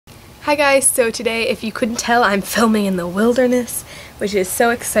Hi guys, so today, if you couldn't tell, I'm filming in the wilderness, which is so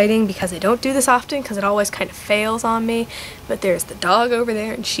exciting because I don't do this often because it always kind of fails on me. But there's the dog over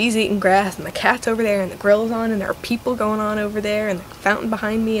there and she's eating grass, and the cat's over there, and the grill's on, and there are people going on over there, and the fountain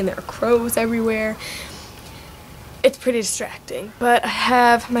behind me, and there are crows everywhere. It's pretty distracting, but I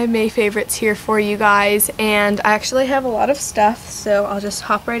have my May favorites here for you guys, and I actually have a lot of stuff, so I'll just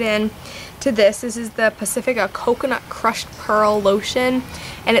hop right in to this. This is the Pacifica Coconut Crushed Pearl Lotion,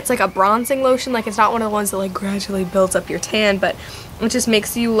 and it's like a bronzing lotion. Like, it's not one of the ones that like gradually builds up your tan, but it just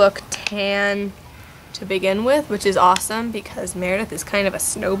makes you look tan to begin with, which is awesome because Meredith is kind of a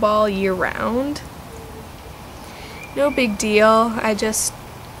snowball year round. No big deal.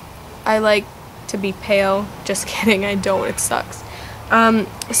 I like to be pale. Just kidding, I don't. It sucks.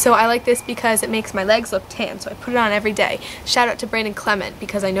 So I like this because it makes my legs look tan, so I put it on every day. Shout out to Brandon Clement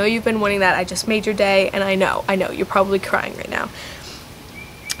because I know you've been wanting that. I just made your day, and I know, you're probably crying right now.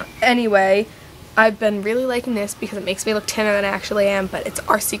 Anyway, I've been really liking this because it makes me look tanner than I actually am, but it's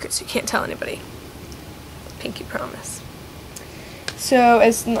our secret, so you can't tell anybody. Pinky promise. So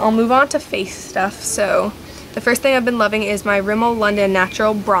I'll move on to face stuff. So the first thing I've been loving is my Rimmel London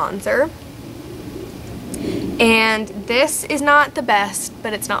Natural Bronzer. And this is not the best,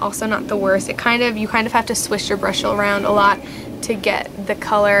 but it's also not the worst. You kind of have to swish your brush around a lot to get the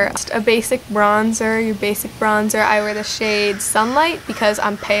color. Just a basic bronzer, your basic bronzer. I wear the shade Sunlight because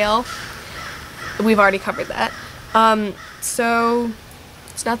I'm pale. We've already covered that. So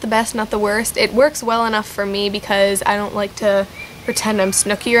it's not the best, not the worst. It works well enough for me because I don't like to pretend I'm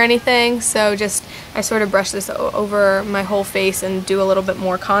snooky or anything. So I sort of brush this over my whole face and do a little bit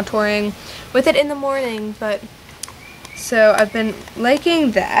more contouring with it in the morning. But so I've been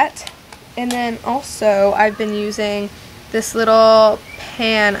liking that. And then also I've been using this little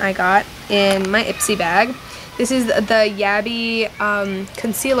pan I got in my Ipsy bag. This is the Yaby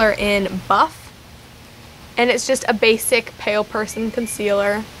concealer in Buff. And it's just a basic pale person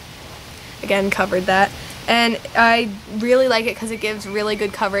concealer. Again, covered that. And I really like it because it gives really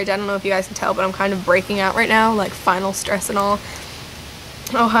good coverage. I don't know if you guys can tell, but I'm kind of breaking out right now, like final stress and all.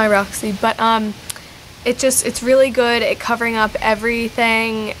 Oh, hi Roxy. But it's really good at covering up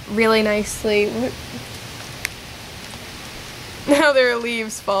everything really nicely. Now there are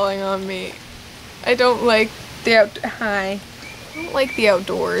leaves falling on me. I don't like the I don't like the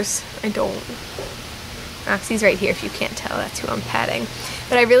outdoors. I don't. Roxy's right here if you can't tell. That's who I'm patting.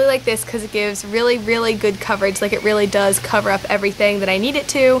 But I really like this because it gives really, really good coverage. Like, it really does cover up everything that I need it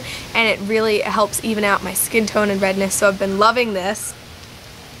to, and it really helps even out my skin tone and redness. So I've been loving this.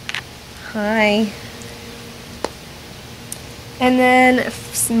 Hi. And then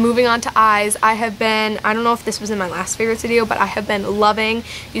moving on to eyes, I don't know if this was in my last favorites video, but I have been loving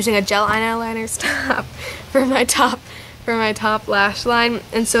using a gel eyeliner stop for my top lash line.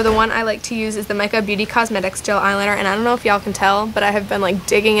 And so the one I like to use is the Mica Beauty Cosmetics Gel eyeliner, and I don't know if y'all can tell, but I have been like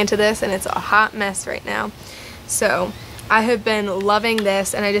digging into this, and it's a hot mess right now. So I have been loving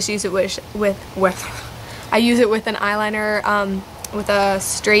this, and I just use it I use it with an eyeliner, with a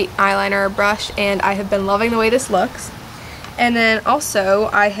straight eyeliner brush, and I have been loving the way this looks. And then also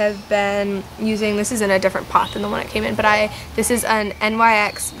I have been using, this is in a different pot than the one it came in, but this is an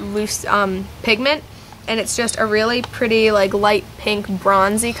NYX loose pigment. And it's just a really pretty, like, light pink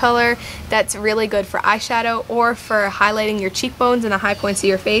bronzy color that's really good for eyeshadow or for highlighting your cheekbones and the high points of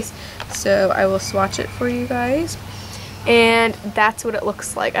your face. So I will swatch it for you guys. And that's what it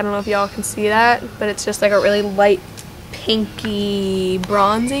looks like. I don't know if y'all can see that, but it's just like a really light pinky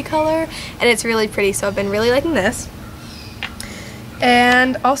bronzy color. And it's really pretty, so I've been really liking this.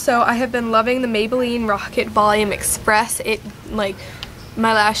 And also I have been loving the Maybelline Rocket Volume Express.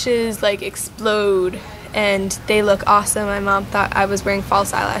 My lashes like explode and they look awesome. My mom thought I was wearing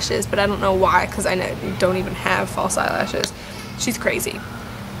false eyelashes, but I don't know why because I don't even have false eyelashes. She's crazy.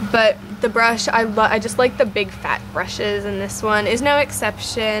 But the brush, I just like the big fat brushes, and this one is no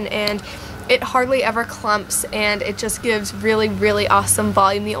exception, and it hardly ever clumps, and it just gives really, really awesome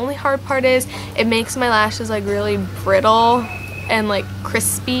volume. The only hard part is it makes my lashes like really brittle and like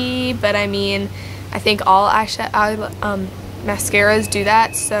crispy, but I mean, I think all mascaras do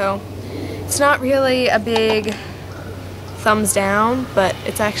that, so it's not really a big thumbs down, but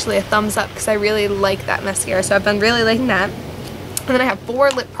it's actually a thumbs up because I really like that mascara, so I've been really liking that. And then I have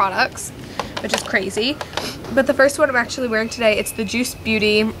 4 lip products, which is crazy, but the first one I'm actually wearing today, it's the Juice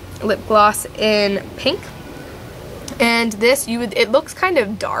Beauty lip gloss in pink, and this it looks kind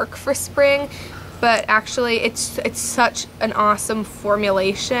of dark for spring, but actually it's such an awesome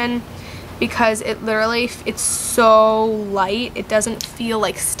formulation because it's so light. It doesn't feel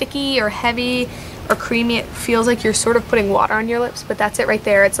like sticky or heavy. or creamy. It feels like you're sort of putting water on your lips, but that's it right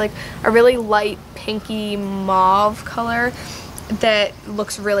there. It's like a really light pinky mauve color that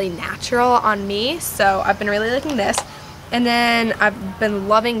looks really natural on me, so I've been really liking this. And then I've been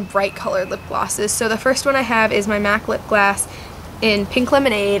loving bright colored lip glosses. So the first one I have is my MAC lip gloss in Pink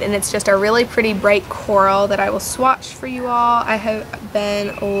Lemonade, and it's just a really pretty bright coral that I will swatch for you all. I have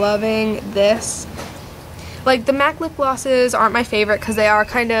been loving this. Like, the MAC lip glosses aren't my favorite because they are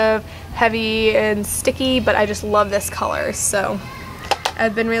kind of heavy and sticky, but I just love this color, so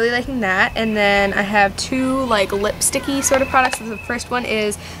I've been really liking that. And then I have two like lipsticky sort of products. So the first one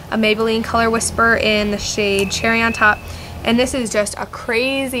is a Maybelline Color Whisper in the shade Cherry on Top, and this is just a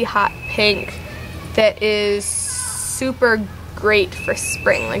crazy hot pink that is super great for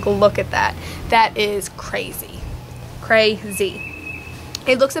spring. Like, look at that. That is crazy. Crazy.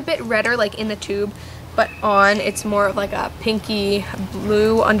 It looks a bit redder like in the tube, but on it's more of like a pinky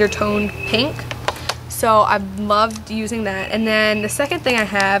blue undertoned pink. So I've loved using that. And then the second thing I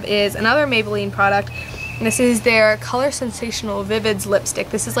have is another Maybelline product. This is their ColorSensational Vivids lipstick.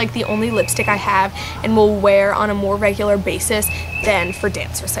 This is like the only lipstick I have and will wear on a more regular basis than for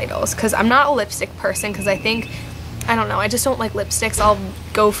dance recitals, because I'm not a lipstick person, because I don't know, I just don't like lipsticks. I'll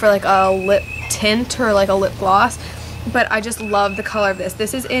go for like a lip tint or like a lip gloss, but I just love the color of this.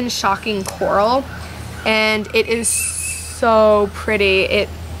 This is in Shocking Coral, and it is so pretty.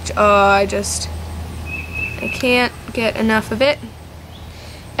 I can't get enough of it.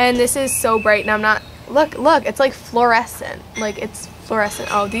 And this is so bright, and I'm not, look, it's like fluorescent. Like, it's fluorescent.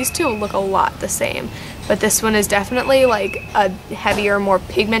 Oh, these two look a lot the same, but this one is definitely like a heavier, more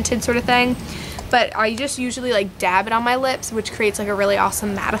pigmented sort of thing. But I just usually like dab it on my lips, which creates like a really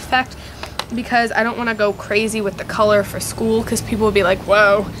awesome matte effect, because I don't want to go crazy with the color for school, because people will be like,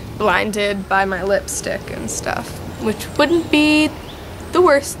 whoa, blinded by my lipstick and stuff, which wouldn't be the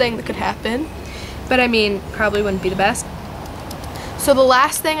worst thing that could happen, but I mean, probably wouldn't be the best. So the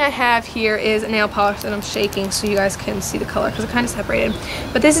last thing I have here is a nail polish that I'm shaking so you guys can see the color, because it kind of separated.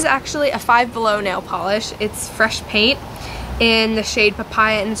 But this is actually a Five Below nail polish. It's Fresh Paint in the shade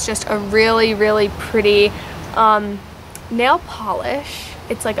Papaya, and it's just a really, really pretty nail polish.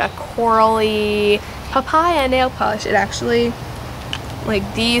 It's like a corally papaya nail polish. It actually,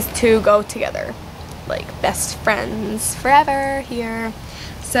 like, these two go together like best friends forever here.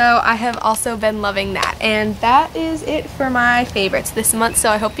 So I have also been loving that, and that is it for my favorites this month. So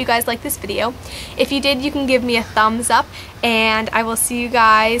I hope you guys like this video. If you did, you can give me a thumbs up, and I will see you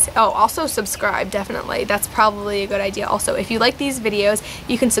guys. Oh, also subscribe, definitely. That's probably a good idea. Also, if you like these videos,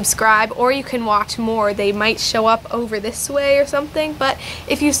 you can subscribe, or you can watch more. They might show up over this way or something, but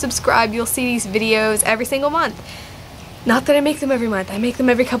if you subscribe, you'll see these videos every single month. Not that I make them every month. I make them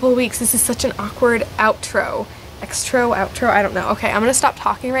every couple of weeks. This is such an awkward outro. Outro, I don't know. Okay, I'm gonna stop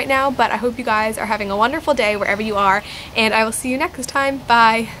talking right now, but I hope you guys are having a wonderful day wherever you are, and I will see you next time.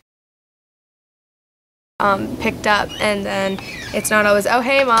 Bye. Picked up, and then it's not always, oh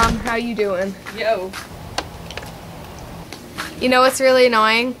hey mom, how you doing? Yo. You know what's really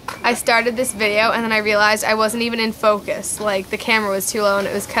annoying? I started this video and then I realized I wasn't even in focus. Like, the camera was too low and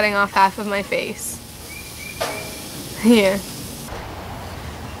it was cutting off half of my face. Yeah.